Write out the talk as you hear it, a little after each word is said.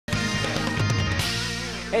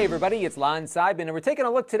Hey everybody, it's Lon.TV, and we're taking a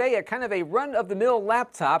look today at kind of a run-of-the-mill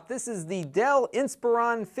laptop. This is the Dell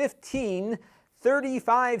Inspiron 15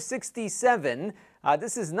 3567.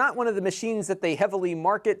 This is not one of the machines that they heavily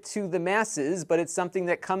market to the masses, but it's something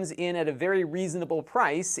that comes in at a very reasonable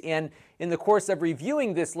price. And in the course of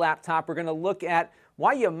reviewing this laptop, we're going to look at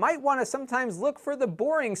why you might want to sometimes look for the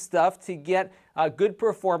boring stuff to get good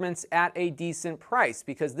performance at a decent price,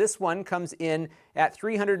 because this one comes in at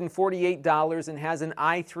 $348 and has an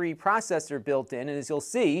i3 processor built in, and as you'll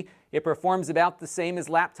see, it performs about the same as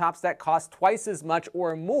laptops that cost twice as much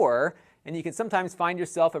or more, and you can sometimes find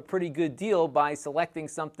yourself a pretty good deal by selecting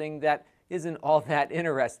something that isn't all that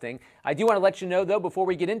interesting. I do want to let you know, though, before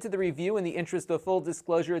we get into the review, in the interest of full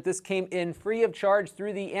disclosure, this came in free of charge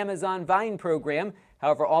through the Amazon Vine program.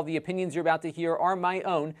 However, all the opinions you're about to hear are my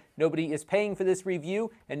own. Nobody is paying for this review,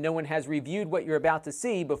 and no one has reviewed what you're about to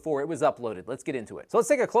see before it was uploaded. Let's get into it. So let's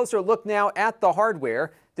take a closer look now at the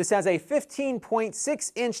hardware. This has a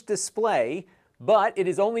 15.6-inch display, but it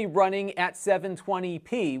is only running at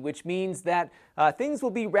 720p, which means that things will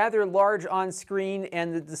be rather large on screen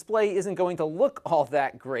and the display isn't going to look all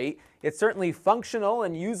that great. It's certainly functional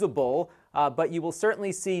and usable, but you will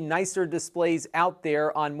certainly see nicer displays out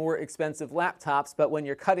there on more expensive laptops, but when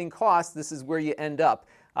you're cutting costs, this is where you end up.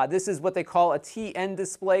 This is what they call a TN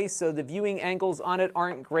display, so the viewing angles on it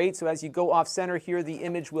aren't great, so as you go off center here, the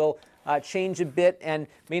image will change a bit and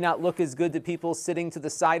may not look as good to people sitting to the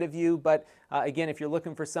side of you, but again, if you're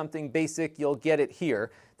looking for something basic, you'll get it here.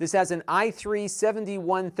 This has an i3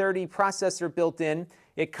 7130 processor built in.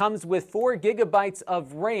 It comes with 4 gigabytes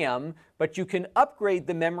of RAM, but you can upgrade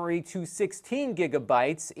the memory to 16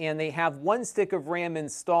 gigabytes, and they have 1 stick of RAM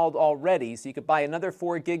installed already, so you could buy another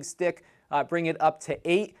 4 gig stick, bring it up to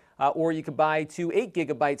 8, or you could buy 2 8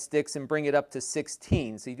 gigabyte sticks and bring it up to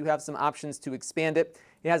 16. So you do have some options to expand it.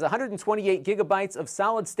 It has 128 gigabytes of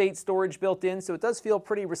solid-state storage built in, so it does feel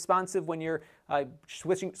pretty responsive when you're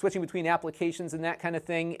switching between applications and that kind of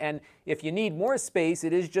thing. And if you need more space,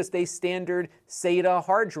 it is just a standard SATA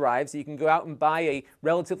hard drive, so you can go out and buy a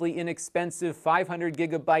relatively inexpensive 500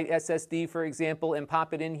 gigabyte SSD, for example, and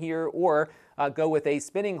pop it in here, or go with a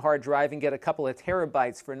spinning hard drive and get a couple of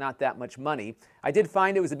terabytes for not that much money. I did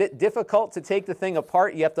find it was a bit difficult to take the thing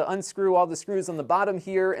apart. You have to unscrew all the screws on the bottom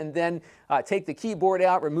here and then take the keyboard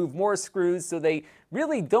out, remove more screws, so they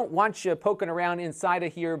really don't want you poking around inside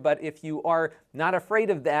of here, but if you are not afraid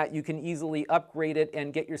of that, you can easily upgrade it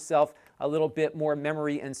and get yourself a little bit more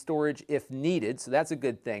memory and storage if needed, so that's a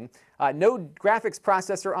good thing. No graphics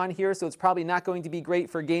processor on here, so it's probably not going to be great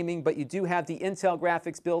for gaming, but you do have the Intel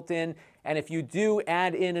graphics built in, and if you do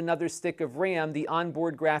add in another stick of RAM, the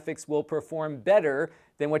onboard graphics will perform better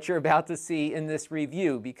than what you're about to see in this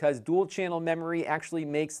review, because dual channel memory actually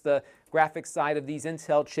makes the graphics side of these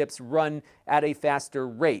Intel chips run at a faster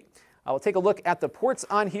rate. We'll take a look at the ports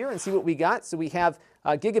on here and see what we got. So we have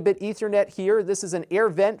gigabit Ethernet here. This is an air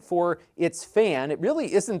vent for its fan. It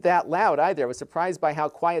really isn't that loud either. I was surprised by how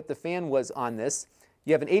quiet the fan was on this.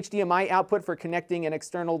 You have an HDMI output for connecting an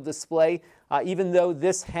external display. Even though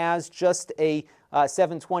this has just a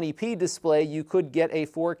 720p display, you could get a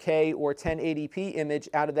 4K or 1080p image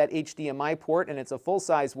out of that HDMI port, and it's a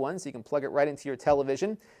full-size one, so you can plug it right into your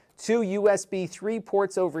television. 2 USB 3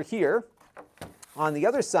 ports over here. On the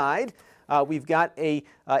other side, we've got a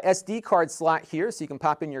SD card slot here, so you can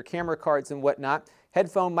pop in your camera cards and whatnot.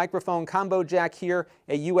 Headphone, microphone combo jack here,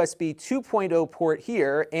 a USB 2.0 port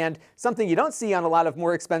here, and something you don't see on a lot of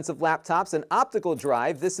more expensive laptops, an optical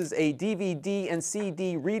drive. This is a DVD and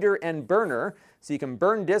CD reader and burner, so you can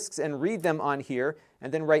burn discs and read them on here.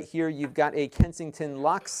 And then right here, you've got a Kensington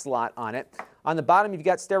lock slot on it. On the bottom, you've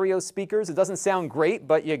got stereo speakers. It doesn't sound great,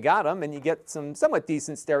 but you got them, and you get some somewhat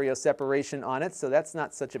decent stereo separation on it, so that's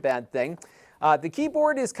not such a bad thing. The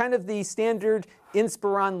keyboard is kind of the standard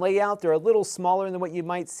Inspiron layout. They're a little smaller than what you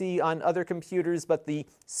might see on other computers, but the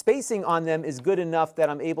spacing on them is good enough that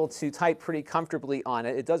I'm able to type pretty comfortably on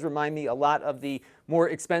it. It does remind me a lot of the more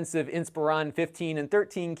expensive Inspiron 15 and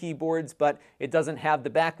 13 keyboards, but it doesn't have the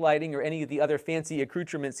backlighting or any of the other fancy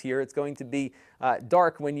accoutrements here. It's going to be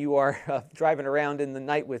dark when you are driving around in the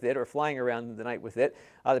night with it or flying around in the night with it.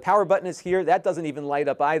 The power button is here. That doesn't even light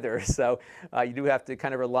up either, so you do have to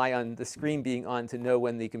kind of rely on the screen being on to know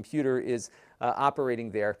when the computer is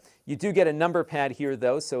operating there. You do get a number pad here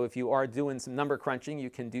though, so if you are doing some number crunching, you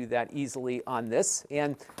can do that easily on this.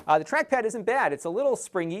 And the trackpad isn't bad. It's a little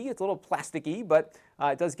springy, it's a little plasticky, but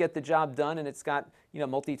it does get the job done, and it's got, you know,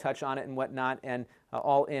 multi-touch on it and whatnot, and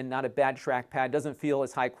all in, not a bad trackpad. Doesn't feel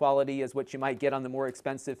as high quality as what you might get on the more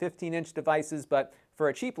expensive 15-inch devices, but for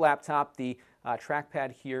a cheap laptop, the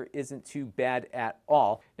trackpad here isn't too bad at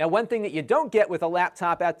all. Now, one thing that you don't get with a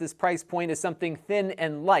laptop at this price point is something thin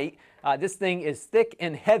and light. This thing is thick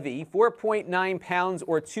and heavy, 4.9 pounds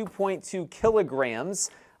or 2.2 kilograms.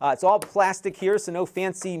 It's all plastic here, so no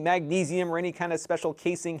fancy magnesium or any kind of special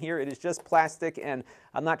casing here. It is just plastic, and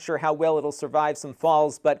I'm not sure how well it'll survive some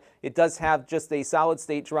falls, but it does have just a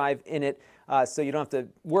solid-state drive in it, so you don't have to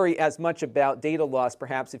worry as much about data loss,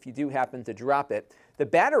 perhaps, if you do happen to drop it. The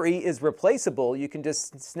battery is replaceable. You can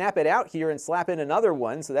just snap it out here and slap in another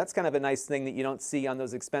one, so that's kind of a nice thing that you don't see on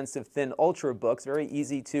those expensive thin Ultrabooks. Very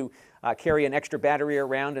easy to carry an extra battery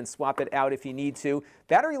around and swap it out if you need to.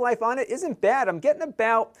 Battery life on it isn't bad. I'm getting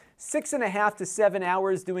about 6.5 to 7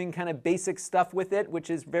 hours doing kind of basic stuff with it, which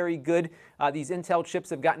is very good. These Intel chips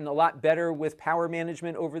have gotten a lot better with power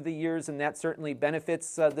management over the years, and that certainly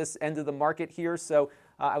benefits this end of the market here. So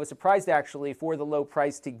I was surprised, actually, for the low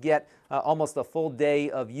price to get almost a full day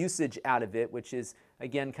of usage out of it, which is,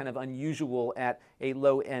 again, kind of unusual at a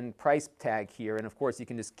low-end price tag here. And, of course, you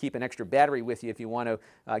can just keep an extra battery with you if you want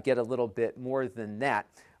to get a little bit more than that.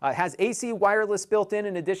 It has AC wireless built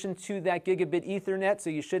in addition to that gigabit Ethernet, so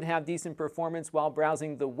you should have decent performance while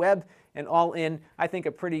browsing the web. And all in, I think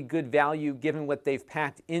a pretty good value given what they've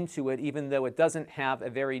packed into it, even though it doesn't have a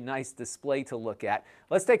very nice display to look at.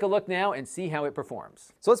 Let's take a look now and see how it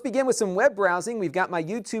performs. So let's begin with some web browsing. We've got my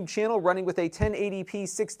YouTube channel running with a 1080p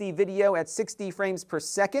 60 video at 60 frames per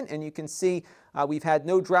second, and you can see we've had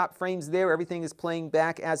no drop frames there. Everything is playing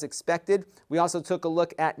back as expected. We also took a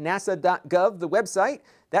look at nasa.gov, the website.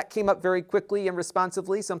 That came up very quickly and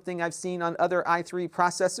responsively, something I've seen on other i3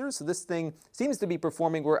 processors. So this thing seems to be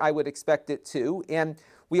performing where I would expect it to. And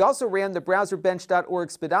we also ran the browserbench.org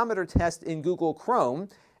speedometer test in Google Chrome.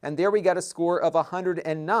 And there we got a score of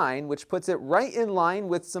 109, which puts it right in line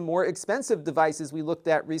with some more expensive devices we looked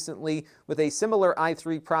at recently with a similar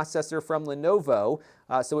i3 processor from Lenovo.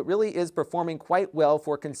 So it really is performing quite well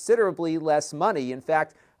for considerably less money. In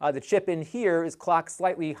fact, the chip in here is clocked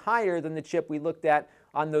slightly higher than the chip we looked at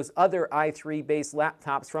on those other i3-based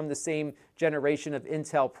laptops from the same generation of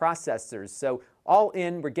Intel processors. So all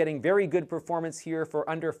in, we're getting very good performance here for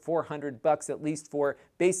under $400, at least for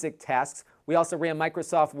basic tasks. We also ran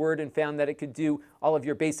Microsoft Word and found that it could do all of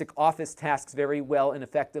your basic office tasks very well and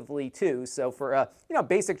effectively too. So for a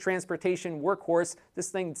basic transportation workhorse, this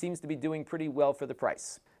thing seems to be doing pretty well for the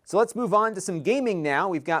price. So let's move on to some gaming now.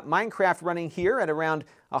 We've got Minecraft running here at around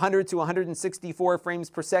 100 to 164 frames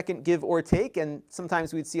per second, give or take, and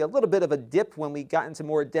sometimes we'd see a little bit of a dip when we got into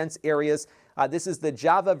more dense areas. This is the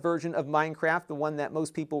Java version of Minecraft, the one that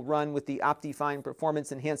most people run with the Optifine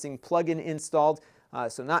performance enhancing plugin installed,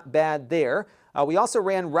 so not bad there. We also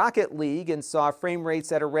ran Rocket League and saw frame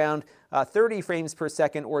rates at around 30 frames per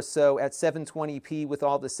second or so at 720p with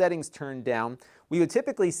all the settings turned down. We would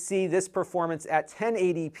typically see this performance at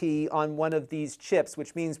 1080p on one of these chips,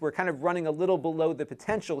 which means we're kind of running a little below the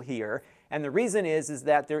potential here. And the reason is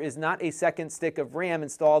that there is not a second stick of RAM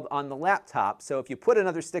installed on the laptop. So if you put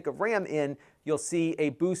another stick of RAM in, you'll see a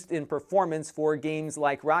boost in performance for games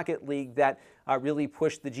like Rocket League that really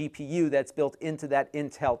push the GPU that's built into that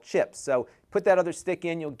Intel chip. So put that other stick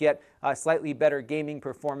in, you'll get slightly better gaming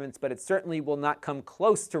performance, but it certainly will not come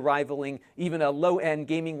close to rivaling even a low-end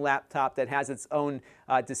gaming laptop that has its own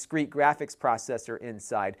discrete graphics processor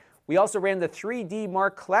inside. We also ran the 3D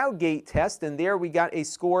Mark Cloudgate test, and there we got a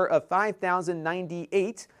score of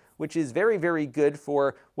 5,098, which is very, very good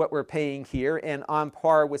for what we're paying here and on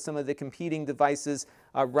par with some of the competing devices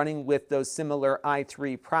running with those similar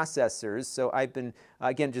i3 processors. So I've been,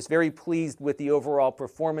 again, just very pleased with the overall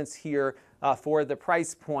performance here for the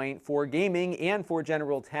price point for gaming and for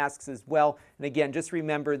general tasks as well. And again, just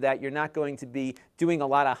remember that you're not going to be doing a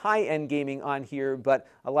lot of high-end gaming on here, but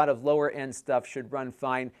a lot of lower-end stuff should run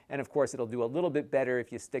fine. And of course, it'll do a little bit better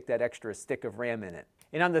if you stick that extra stick of RAM in it.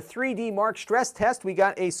 And on the 3D Mark stress test, we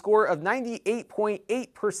got a score of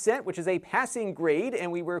 98.8%, which is a passing grade,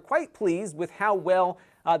 and we were quite pleased with how well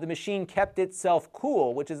the machine kept itself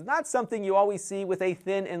cool, which is not something you always see with a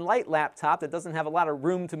thin and light laptop that doesn't have a lot of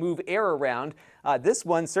room to move air around. This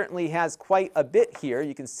one certainly has quite a bit here.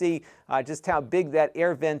 You can see just how big that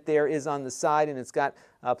air vent there is on the side, and it's got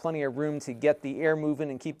plenty of room to get the air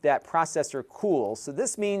moving and keep that processor cool. So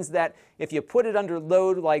this means that if you put it under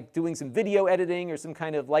load, like doing some video editing or some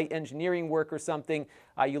kind of light engineering work or something,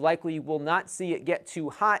 you likely will not see it get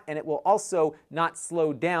too hot, and it will also not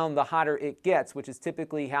slow down the hotter it gets, which is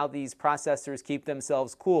typically how these processors keep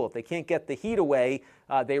themselves cool. If they can't get the heat away,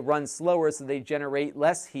 they run slower, so they generate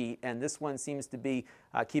less heat, and this one seems to be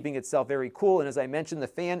keeping itself very cool. And as I mentioned, the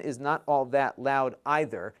fan is not all that loud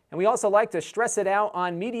either. And we also like to stress it out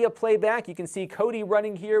on media playback. You can see Kodi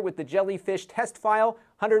running here with the Jellyfish test file,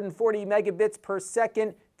 140 megabits per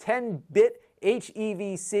second, 10-bit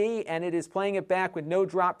HEVC, and it is playing it back with no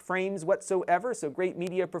drop frames whatsoever, so great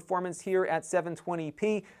media performance here at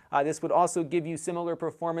 720p. This would also give you similar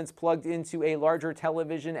performance plugged into a larger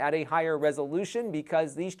television at a higher resolution,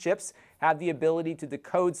 because these chips have the ability to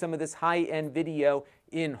decode some of this high-end video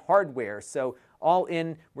in hardware. So all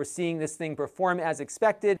in, we're seeing this thing perform as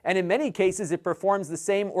expected, and in many cases it performs the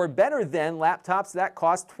same or better than laptops that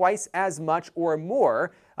cost twice as much or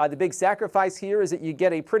more. The big sacrifice here is that you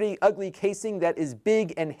get a pretty ugly casing that is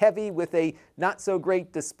big and heavy with a not so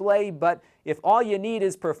great display, but if all you need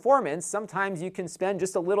is performance, sometimes you can spend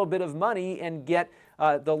just a little bit of money and get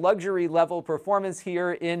the luxury level performance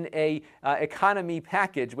here in a economy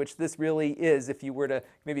package, which this really is if you were to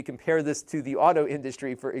maybe compare this to the auto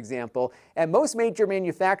industry, for example. And most major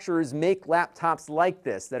manufacturers make laptops like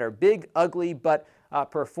this that are big, ugly, but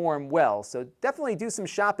perform well. So definitely do some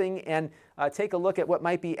shopping and take a look at what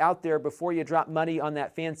might be out there before you drop money on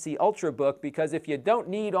that fancy Ultrabook, because if you don't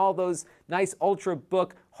need all those nice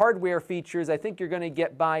Ultrabook hardware features, I think you're going to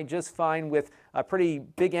get by just fine with a pretty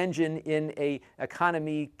big engine in a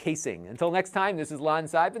economy casing. Until next time, this is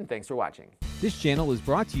Lon.TV, thanks for watching. This channel is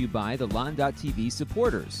brought to you by the Lon.TV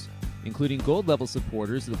supporters, including gold level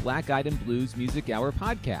supporters of the Black Eyed and Blues Music Hour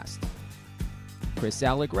podcast, Chris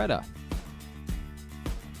Allegretta,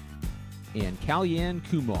 and Kalyan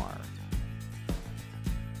Kumar.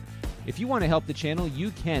 If you want to help the channel, you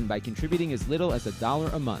can by contributing as little as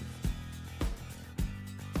 $1 a month.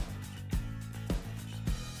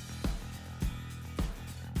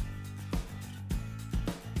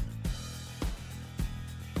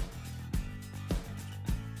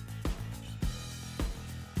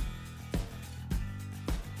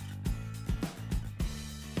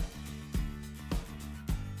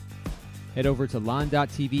 Head over to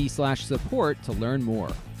lon.tv/support to learn more.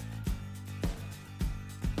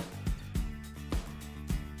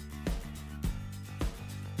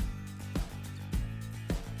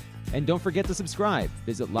 And don't forget to subscribe.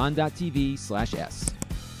 Visit lon.tv/s.